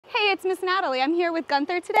Hey, it's Miss Natalie. I'm here with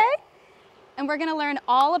Gunther today, and we're gonna learn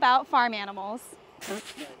all about farm animals.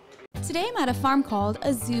 Today I'm at a farm called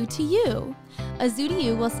A Zoo to You. A Zoo to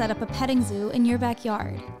You will set up a petting zoo in your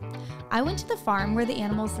backyard. I went to the farm where the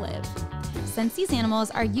animals live. Since these animals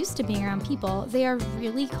are used to being around people, they are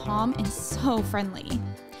really calm and so friendly.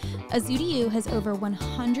 A Zoo to You has over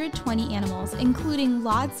 120 animals, including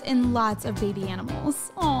lots and lots of baby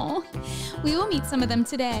animals. Aww. We will meet some of them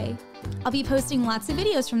today. I'll be posting lots of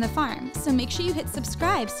videos from the farm, so make sure you hit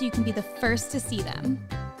subscribe so you can be the first to see them.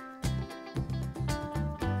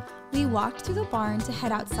 We walked through the barn to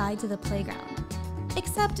head outside to the playground.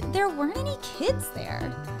 Except there weren't any kids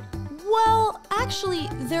there. Well, actually,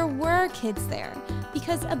 there were kids there,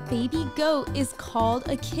 because a baby goat is called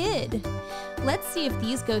a kid. Let's see if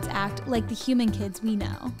these goats act like the human kids we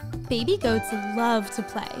know. Baby goats love to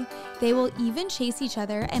play. They will even chase each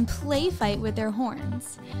other and play fight with their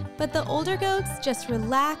horns. But the older goats just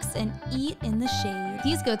relax and eat in the shade.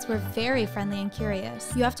 These goats were very friendly and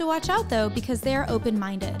curious. You have to watch out though, because they are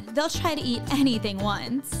open-minded. They'll try to eat anything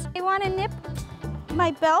once. You wanna nip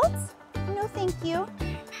my belt? No, thank you.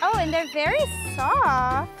 Oh, and they're very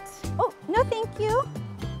soft. Oh, no, thank you.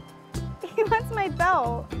 He wants my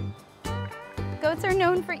belt. Goats are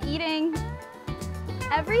known for eating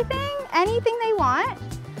everything, anything they want.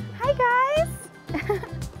 Hi, guys.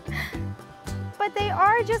 But they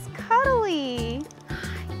are just cuddly.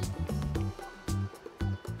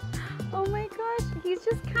 Oh my gosh, he's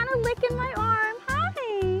just kind of licking my arm.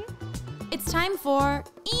 Hi. It's time for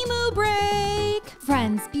emu break!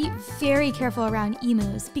 Friends, be very careful around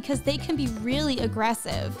emus because they can be really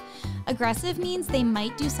aggressive. Aggressive means they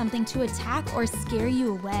might do something to attack or scare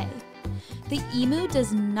you away. The emu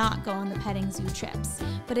does not go on the petting zoo trips,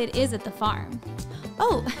 but it is at the farm.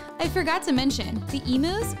 Oh, I forgot to mention, the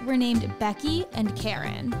emus were named Becky and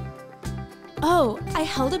Karen. Oh, I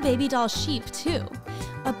held a baby doll sheep too.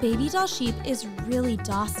 A baby doll sheep is really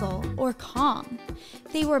docile or calm.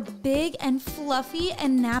 They were big and fluffy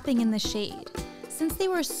and napping in the shade. Since they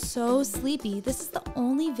were so sleepy, this is the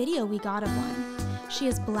only video we got of one. She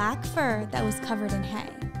has black fur that was covered in hay.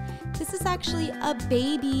 This is actually a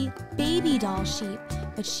baby doll sheep,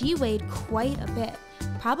 but she weighed quite a bit,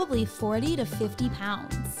 probably 40 to 50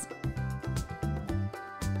 pounds.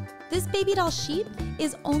 This baby doll sheep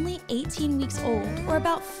is only 18 weeks old, or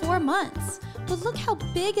about 4 months, but look how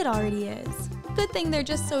big it already is. Good thing they're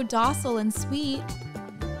just so docile and sweet.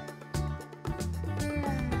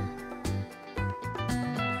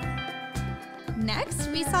 Next,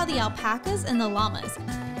 we saw the alpacas and the llamas.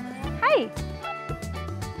 Hi.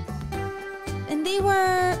 And they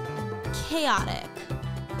were chaotic.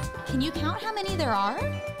 Can you count how many there are?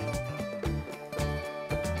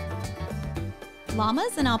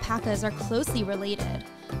 Llamas and alpacas are closely related.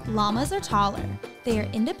 Llamas are taller. They are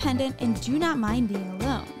independent and do not mind being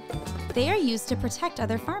alone. They are used to protect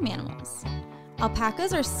other farm animals.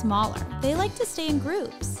 Alpacas are smaller. They like to stay in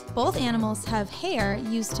groups. Both animals have hair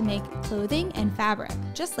used to make clothing and fabric,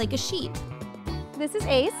 just like a sheep. This is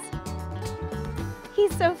Ace.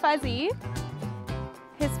 He's so fuzzy.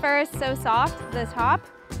 His fur is so soft, the top,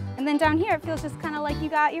 and then down here it feels just kind of like you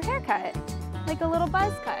got your hair cut, like a little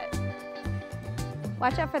buzz cut.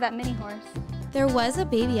 Watch out for that mini horse. There was a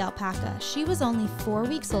baby alpaca. She was only 4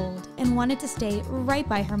 weeks old and wanted to stay right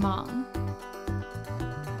by her mom.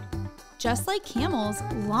 Just like camels,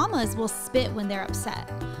 llamas will spit when they're upset.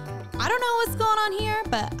 I don't know what's going on here,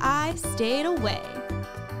 but I stayed away.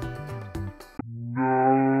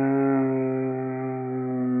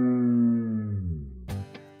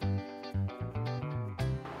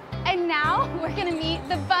 And now we're gonna meet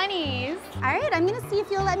the bunnies. All right, I'm gonna see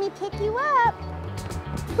if you'll let me pick you up.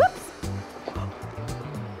 Whoops.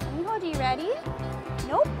 Let me hold you. Ready?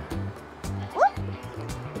 Nope. Whoop.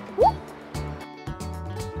 Whoop.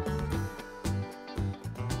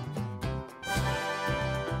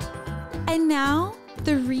 And now,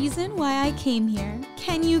 the reason why I came here.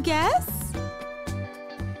 Can you guess?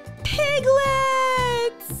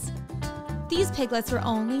 Piglets! These piglets were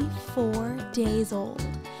only 4 days old.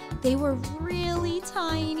 They were really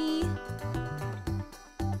tiny.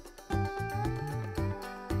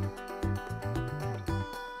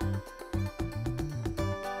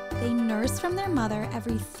 They nurse from their mother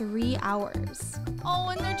every 3 hours. Oh,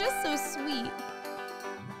 and they're just so sweet.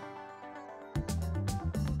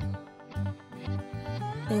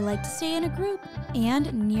 They like to stay in a group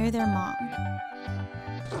and near their mom.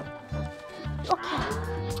 Okay.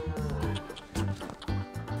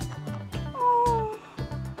 Oh.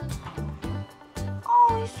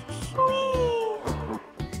 Oh, he's so sweet.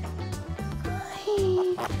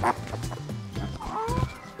 Hi.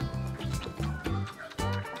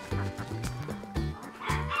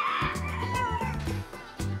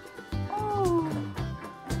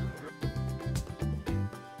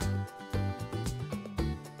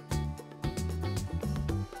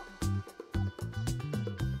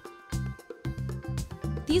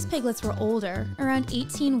 These piglets were older, around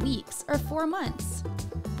 18 weeks or 4 months.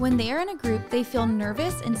 When they are in a group, they feel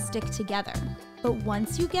nervous and stick together. But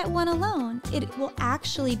once you get one alone, it will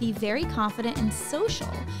actually be very confident and social,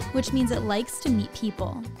 which means it likes to meet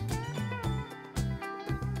people.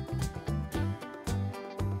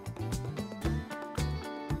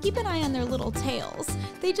 Keep an eye on their little tails.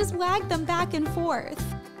 They just wag them back and forth.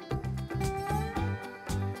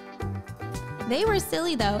 They were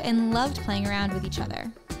silly though and loved playing around with each other.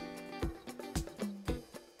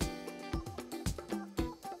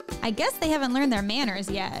 I guess they haven't learned their manners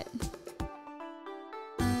yet.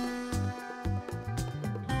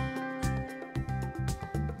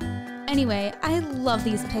 Anyway, I love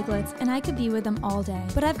these piglets and I could be with them all day,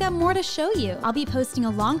 but I've got more to show you. I'll be posting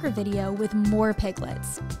a longer video with more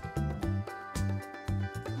piglets.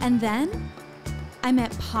 And then I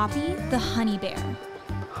met Poppy the honey bear.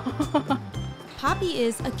 Poppy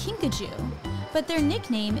is a Kinkajou, but their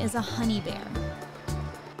nickname is a honey bear.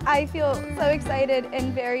 I feel so excited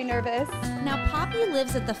and very nervous. Now, Poppy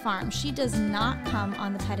lives at the farm. She does not come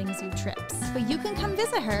on the petting zoo trips, but you can come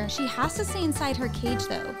visit her. She has to stay inside her cage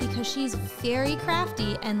though, because she's very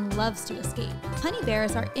crafty and loves to escape. Honey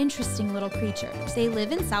bears are interesting little creatures. They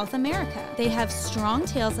live in South America. They have strong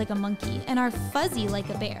tails like a monkey and are fuzzy like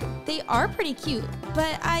a bear. They are pretty cute,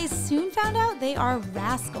 but I soon found out they are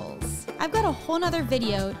rascals. I've got a whole nother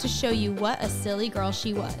video to show you what a silly girl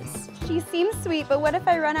she was. She seems sweet, but what if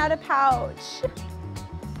I run out of pouch?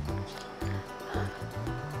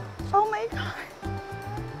 Oh my God.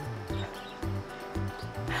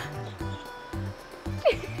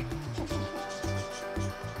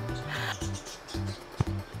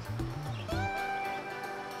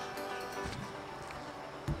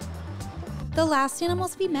 The last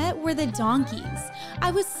animals we met were the donkeys.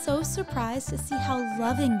 I was so surprised to see how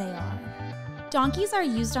loving they are. Donkeys are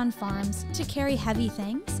used on farms to carry heavy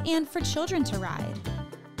things and for children to ride.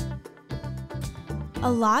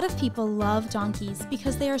 A lot of people love donkeys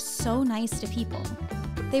because they are so nice to people.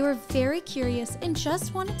 They were very curious and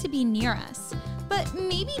just wanted to be near us, but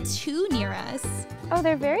maybe too near us. Oh,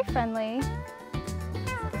 they're very friendly.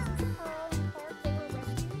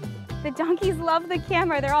 The donkeys love the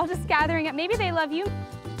camera. They're all just gathering up. Maybe they love you.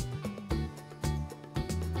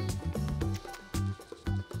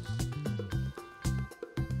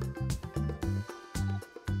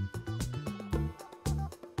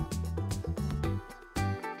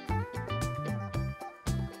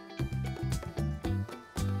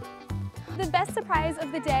 The best surprise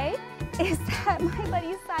of the day is that my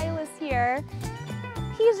buddy Silas here,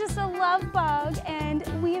 he's just a love bug, and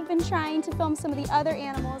we have been trying to film some of the other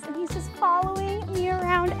animals, and he's just following me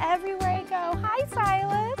around everywhere I go. Hi,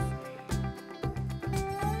 Silas.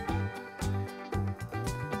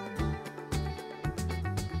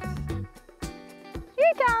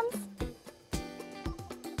 Here he comes.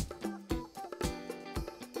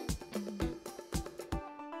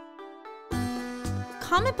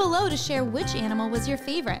 Comment below to share which animal was your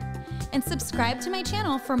favorite, and subscribe to my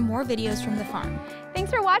channel for more videos from the farm.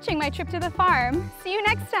 Thanks for watching my trip to the farm. See you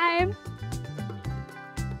next time.